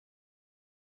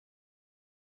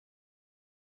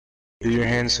Do your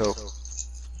hand soap.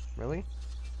 Really?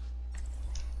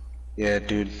 Yeah,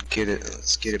 dude, get it.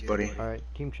 Let's get it, buddy. Alright,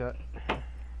 team chat.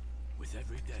 With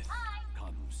every death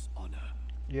comes honor.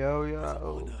 Yo, With yo.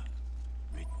 honor,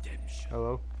 redemption.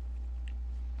 Hello?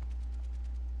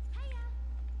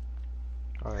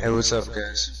 Alright. Hey, what's up,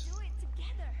 guys?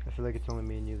 I feel like it's only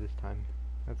me and you this time.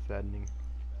 That's saddening.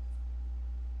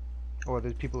 Oh,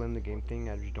 there's people in the game thing,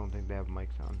 I just don't think they have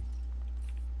mics on.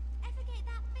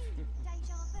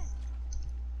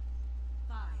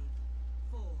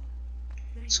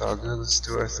 It's all good. Let's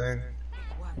do our thing.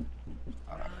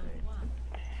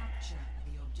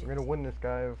 We're gonna win this,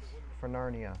 guys, for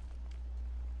Narnia.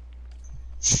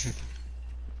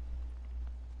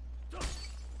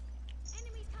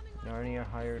 Narnia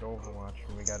hired Overwatch,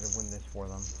 and we gotta win this for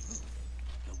them.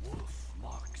 The wolf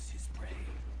marks his prey.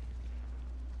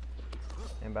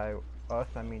 And by us,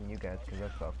 I mean you guys, because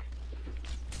that sucks.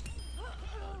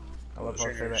 I love how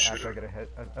I say that after I get a head.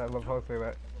 I love how I say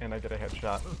that and I get a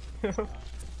headshot. This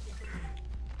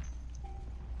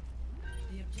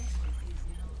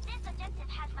objective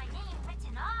has my name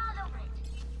written all over it.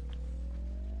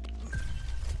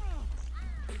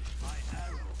 My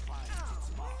arrow finds its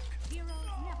mark.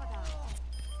 Heroes never die.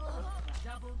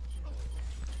 Double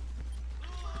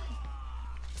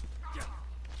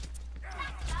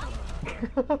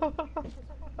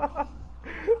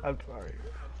I'm sorry.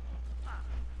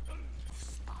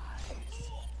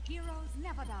 Heroes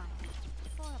never die.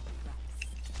 For a price.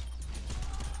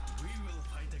 We will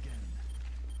fight again.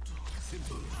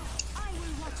 Simple. I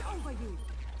will watch over you.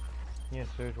 Yes,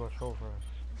 Surge, watch over us.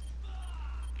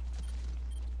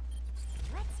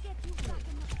 Let's get you back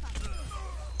in the fight.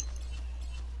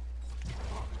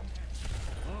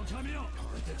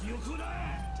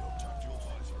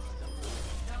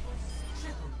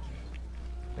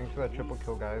 Thanks for that triple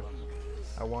kill, guys.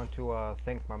 I want to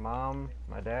thank my mom,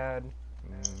 my dad,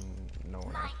 no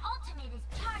one My else, ultimate is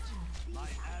charging. My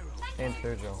arrow. and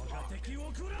Sergio.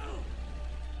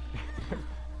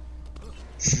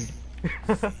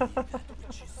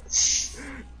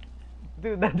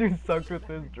 Dude, that dude sucked with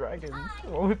his dragons.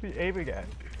 What was he aiming at?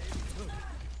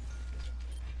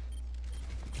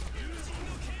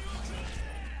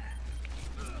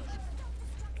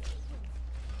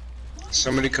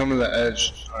 Somebody come to the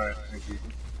edge. Alright, thank you.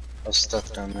 I was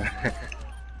stuck down there.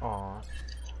 Aw.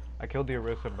 I killed the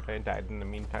Orisa, but I died in the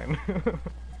meantime. I've got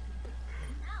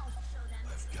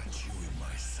you in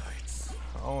my sights.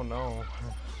 Oh no.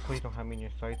 Please don't have me in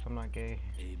your sights, I'm not gay.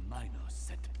 A minor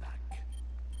setback.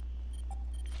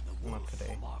 The Not wolf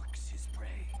today. marks his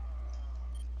prey.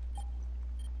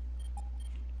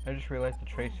 I just realized the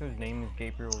Tracer's name is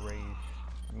Gabriel Reyes,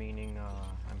 meaning,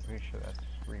 I'm pretty sure that's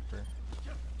Reaper.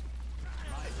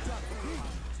 My dagger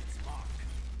finds its mark.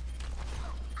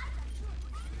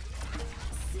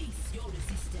 Cease your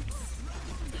resistance.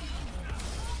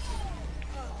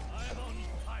 I am on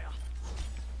fire.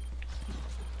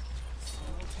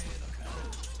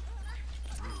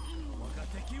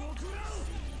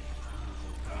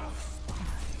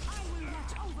 I will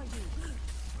watch over you.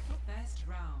 First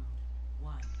round,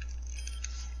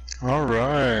 1.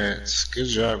 Alright. Good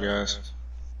job, guys.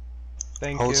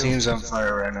 Thank Whole you. team's on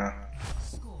fire right now.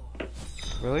 Score.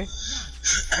 Really?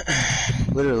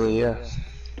 Literally, yeah.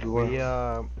 We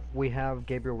were. We have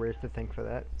Gabriel Reyes to thank for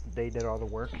that. They did all the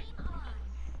work.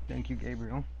 Thank you,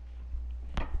 Gabriel.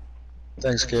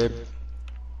 Thanks, Gabe.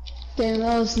 Damn,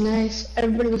 that was nice.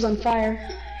 Everybody was on fire.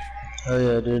 Oh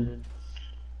yeah, dude.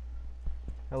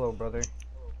 Hello, brother.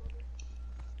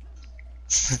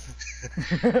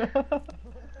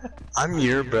 I'm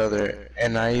your brother,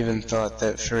 and I even thought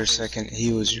that for a second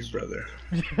he was your brother.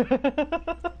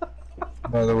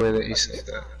 By the way that you said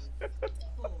that.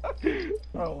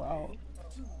 Oh wow.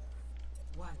 2,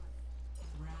 1.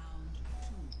 Round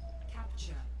 2.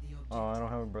 Capture the objective. Oh, I don't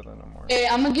have a brother no more. Hey,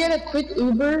 I'm gonna get a quick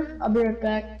Uber. I'll be right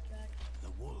back. The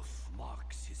wolf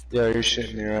marks his Yo, you're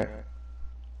shitting me, right?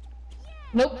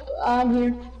 Nope, I'm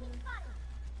here.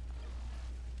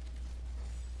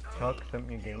 Chuck sent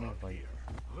me a game of like.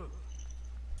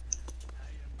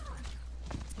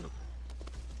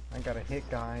 I got a hit,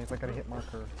 guys. I got a hit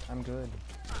marker. I'm good.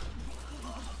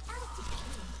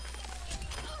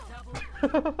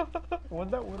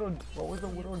 What was the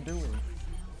widow doing?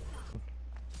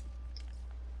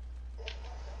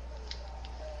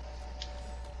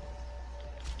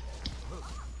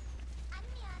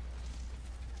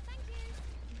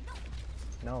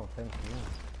 No, thank you.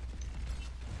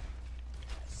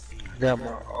 I got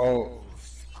my ult.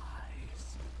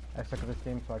 I suck at this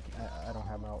game, so I don't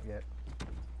have him out yet.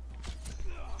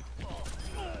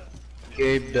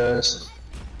 Gabe does.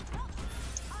 I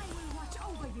will watch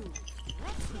over you.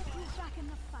 Let's get you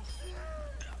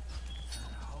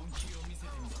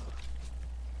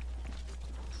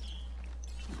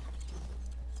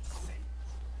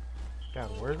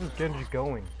Genji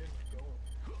going?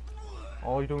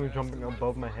 All he's doing is jumping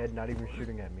above my head, not even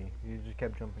shooting at me. He just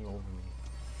kept jumping over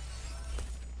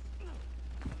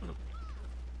me.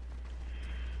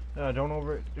 Don't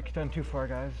overextend too far,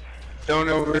 guys. Don't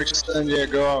overextend yet,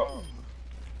 go out.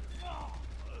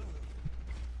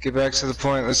 Get back to the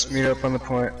point, let's meet up on the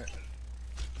point.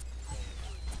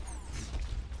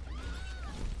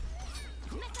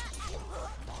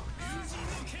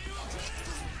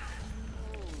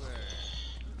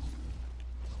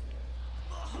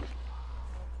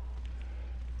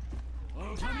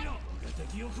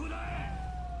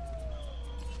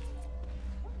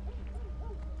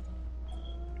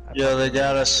 Yeah, they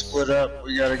gotta split up.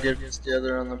 We gotta get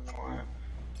together on the point.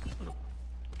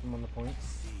 I'm on the point.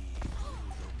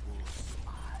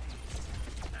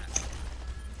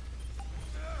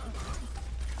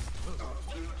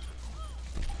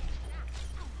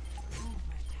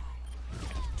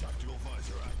 Tactical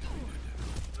visor activated.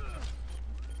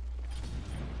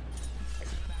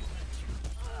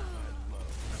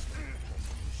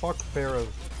 Fuck Pharaohs.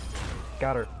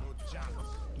 Got her.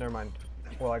 Never mind.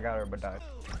 Well, I got her, but died.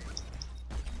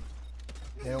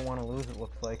 They don't want to lose, it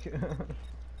looks like.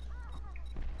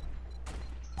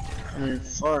 I mean,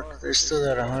 fuck, they still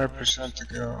got 100% to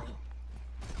go.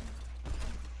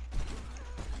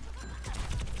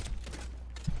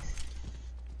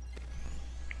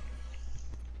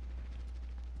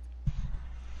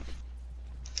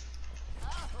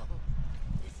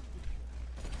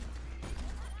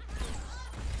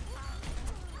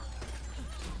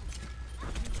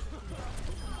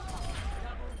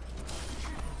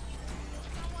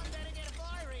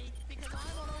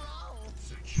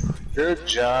 Good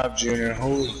job, Junior.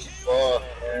 Holy fuck,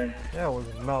 man. Yeah, it was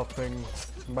nothing.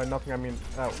 By nothing, I mean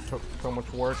that took so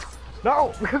much work.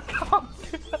 No!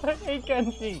 I hate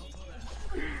Genji!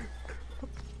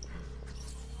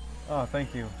 Oh,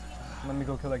 thank you. Let me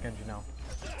go kill that Genji now.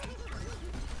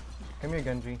 Come here,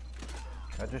 Genji.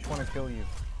 I just want to kill you.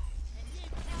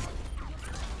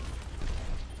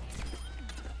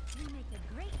 You make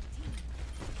a great team.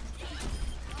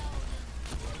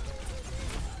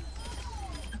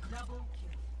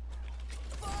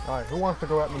 Alright, who wants to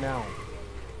go at me now?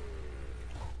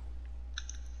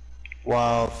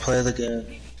 Wow, play the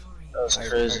game. That was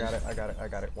crazy. I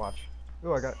got it, watch.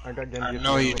 Ooh, I got Genji. I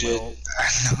know you did. I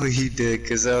know you did,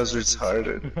 cause that was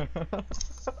retarded.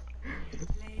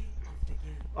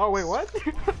 Oh wait, what?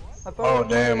 I thought Oh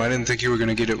damn, I didn't think you were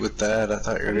gonna get it with that. I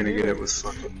thought you were gonna get it with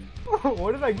fucking...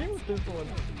 What did I get with this one?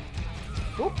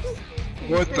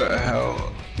 What the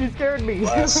hell? He scared me.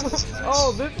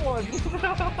 Oh, this one.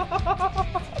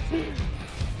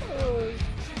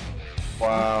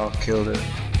 Wow, killed it.